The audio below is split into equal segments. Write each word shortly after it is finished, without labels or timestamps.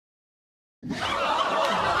If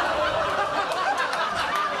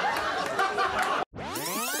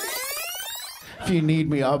you need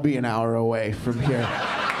me, I'll be an hour away from here.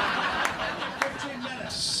 15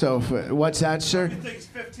 minutes. So, what's that, sir? It takes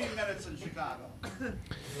 15 minutes in Chicago.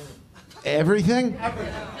 Everything?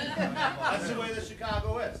 Everything. That's the way that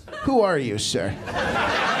Chicago is. Who are you, sir?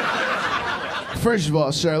 First of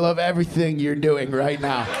all, sir, I love everything you're doing right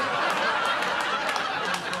now.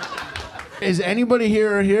 Is anybody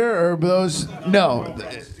here or those? No.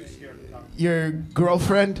 Your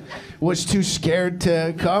girlfriend was too scared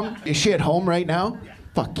to come? Is she at home right now?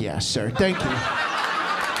 Fuck yes, sir. Thank you.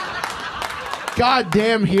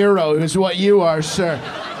 Goddamn hero is what you are, sir.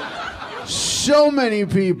 So many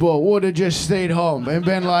people would have just stayed home and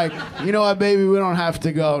been like, you know what, baby, we don't have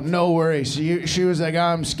to go. No worries. She was like,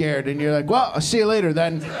 I'm scared. And you're like, well, I'll see you later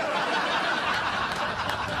then.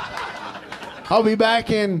 I'll be back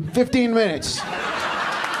in 15 minutes.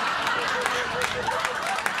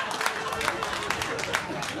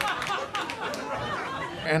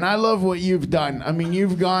 And I love what you've done. I mean,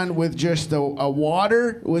 you've gone with just a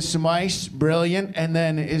water with some ice, brilliant. And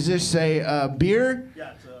then, is this a beer?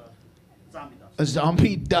 Yeah, it's a zombie dust. A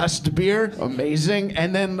zombie dust beer, amazing.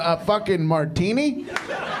 And then a fucking martini?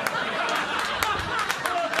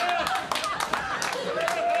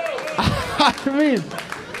 I mean,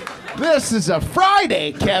 this is a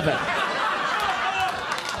Friday, Kevin.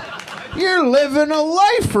 You're living a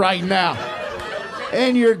life right now.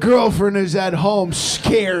 And your girlfriend is at home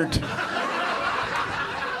scared.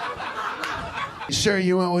 Sir,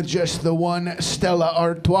 you went with just the one Stella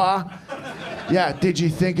Artois? Yeah, did you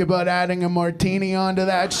think about adding a martini onto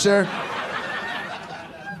that, sir? I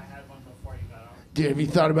had one before you got on. Have you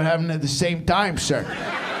thought about having it at the same time, sir?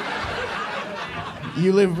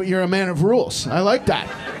 You're a man of rules. I like that.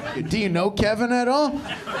 Do you know Kevin at all?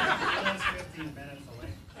 That's 15 minutes away.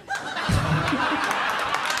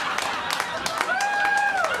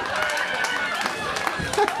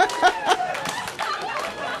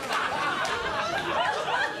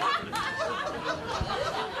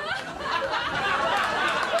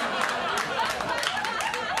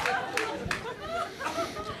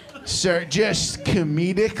 Sir, just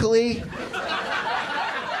comedically,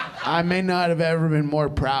 I may not have ever been more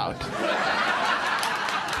proud.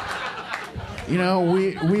 You know,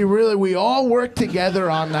 we all worked together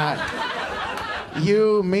on that.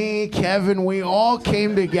 You, me, Kevin, we all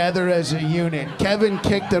came together as a unit. Kevin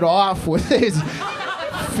kicked it off with his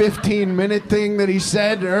 15-minute thing that he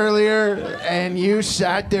said earlier, and you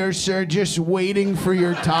sat there, sir, just waiting for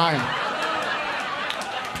your time.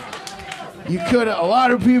 A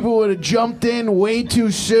lot of people would have jumped in way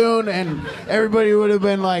too soon, and everybody would have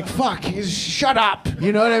been like, fuck, shut up.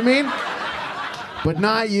 You know what I mean? But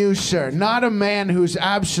not you, sir. Not a man who's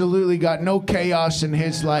absolutely got no chaos in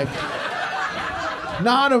his life.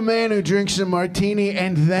 Not a man who drinks a martini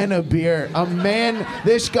and then a beer. A man,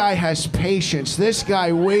 this guy has patience. This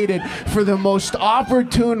guy waited for the most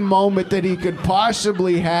opportune moment that he could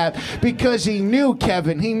possibly have because he knew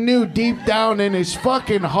Kevin. He knew deep down in his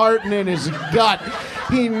fucking heart and in his gut.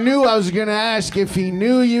 He knew I was going to ask if he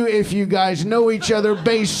knew you, if you guys know each other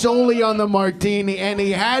based solely on the martini, and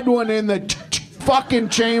he had one in the fucking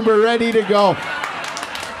chamber ready to go.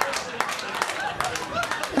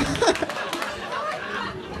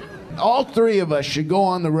 All three of us should go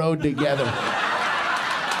on the road together.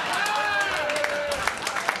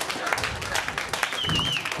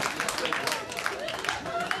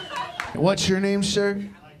 What's your name, sir?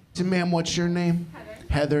 Ma'am, what's your name?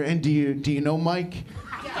 Heather. And do you know Mike?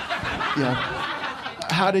 Yeah.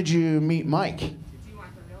 How did you meet Mike? Do you want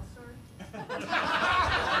the real story?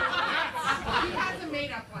 He has a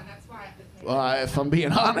made-up one, that's why. If I'm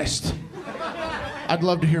being honest, I'd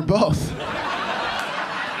love to hear both.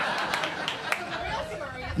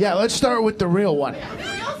 Yeah, let's start with the real one. The real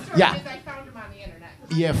story Yeah. is I found him on the internet.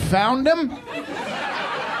 You found him?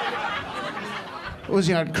 Was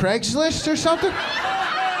he on Craigslist or something?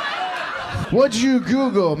 What'd you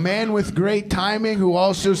Google? Man with great timing who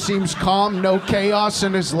also seems calm, no chaos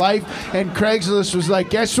in his life. And Craigslist was like,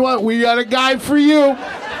 guess what? We got a guy for you.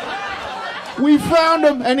 We found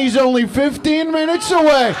him, and he's only 15 minutes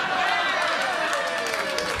away.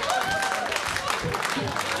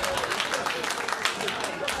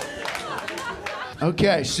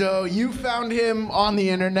 Okay, so you found him on the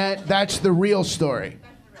internet. That's the real story.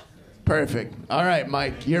 Perfect. All right,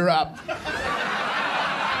 Mike, you're up. That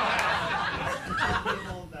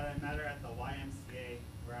I met her at the YMCA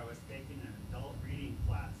where I was taking an adult reading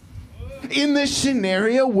class. In this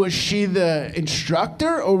scenario, was she the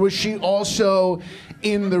instructor or was she also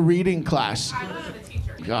in the reading class? I was the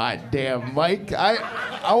teacher. God damn, Mike.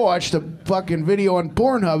 I watched a fucking video on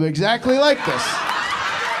Pornhub exactly like this.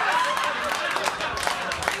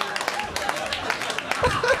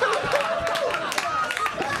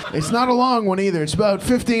 It's not a long one either. It's about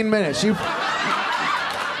 15 minutes. You've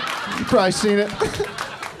probably seen it.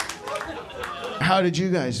 How did you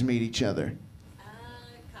guys meet each other?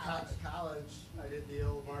 College. I did the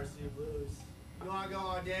old varsity blues. You want to go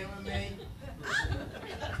on a date with me?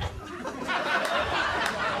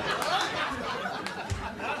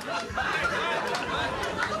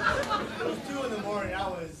 It was 2 in the morning. I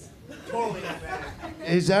was totally not bad.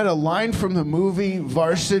 Is that a line from the movie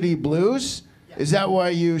Varsity Blues? Is that why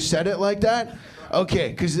you said it like that? Okay,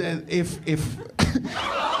 because if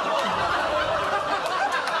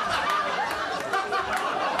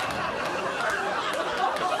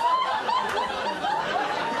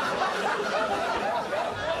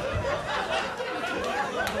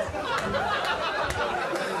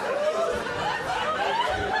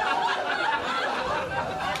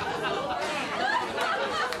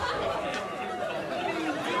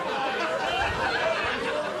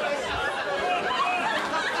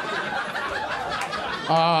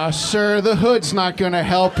sir, the hood's not going to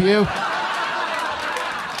help you.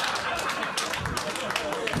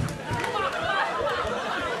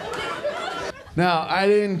 Now, I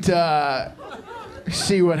didn't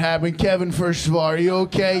see what happened. Kevin, first of all, are you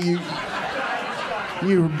okay?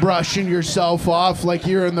 You're brushing yourself off like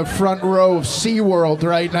you're in the front row of SeaWorld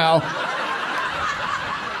right now.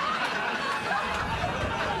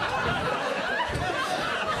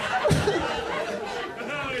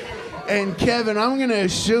 And Kevin, I'm going to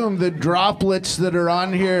assume the droplets that are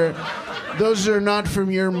on here, those are not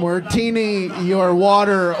from your martini, your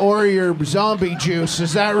water, or your zombie juice.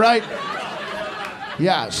 Is that right?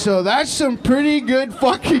 Yeah, so that's some pretty good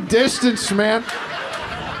fucking distance, man.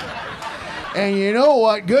 And you know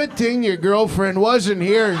what? Good thing your girlfriend wasn't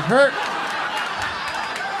here.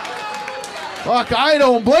 Fuck, I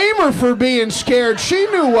don't blame her for being scared. She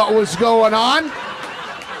knew what was going on.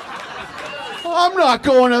 I'm not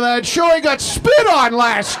going to that show. I got spit on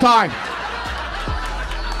last time.